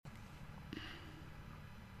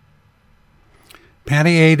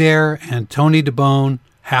Patti Adair and Tony DeBone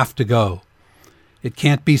have to go. It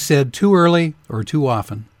can't be said too early or too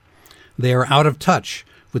often. They are out of touch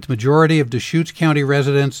with the majority of Deschutes County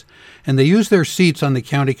residents, and they use their seats on the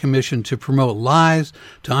county commission to promote lies,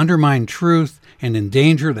 to undermine truth, and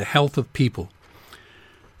endanger the health of people.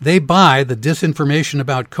 They buy the disinformation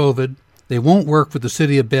about COVID. They won't work with the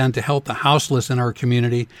city of Bend to help the houseless in our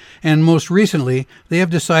community, and most recently, they have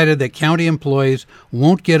decided that county employees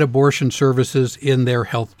won't get abortion services in their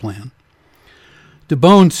health plan.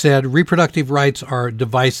 DeBone said reproductive rights are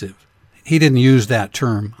divisive. He didn't use that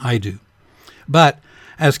term, I do. But,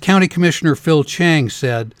 as County Commissioner Phil Chang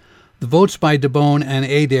said, the votes by DeBone and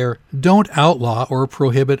Adair don't outlaw or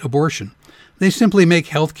prohibit abortion. They simply make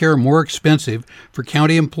health care more expensive for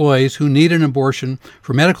county employees who need an abortion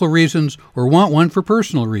for medical reasons or want one for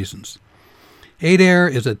personal reasons. Adair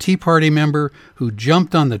is a Tea Party member who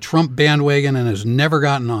jumped on the Trump bandwagon and has never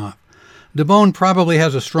gotten off. DeBone probably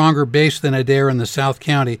has a stronger base than Adair in the South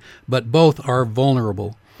County, but both are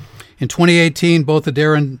vulnerable. In 2018, both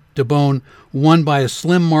Adair and DeBone won by a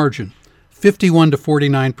slim margin, 51 to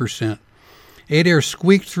 49%. Adair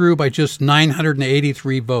squeaked through by just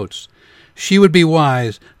 983 votes. She would be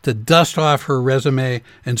wise to dust off her resume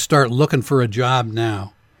and start looking for a job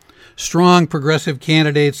now. Strong progressive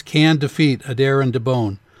candidates can defeat Adair and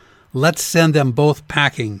DeBone. Let's send them both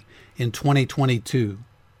packing in 2022.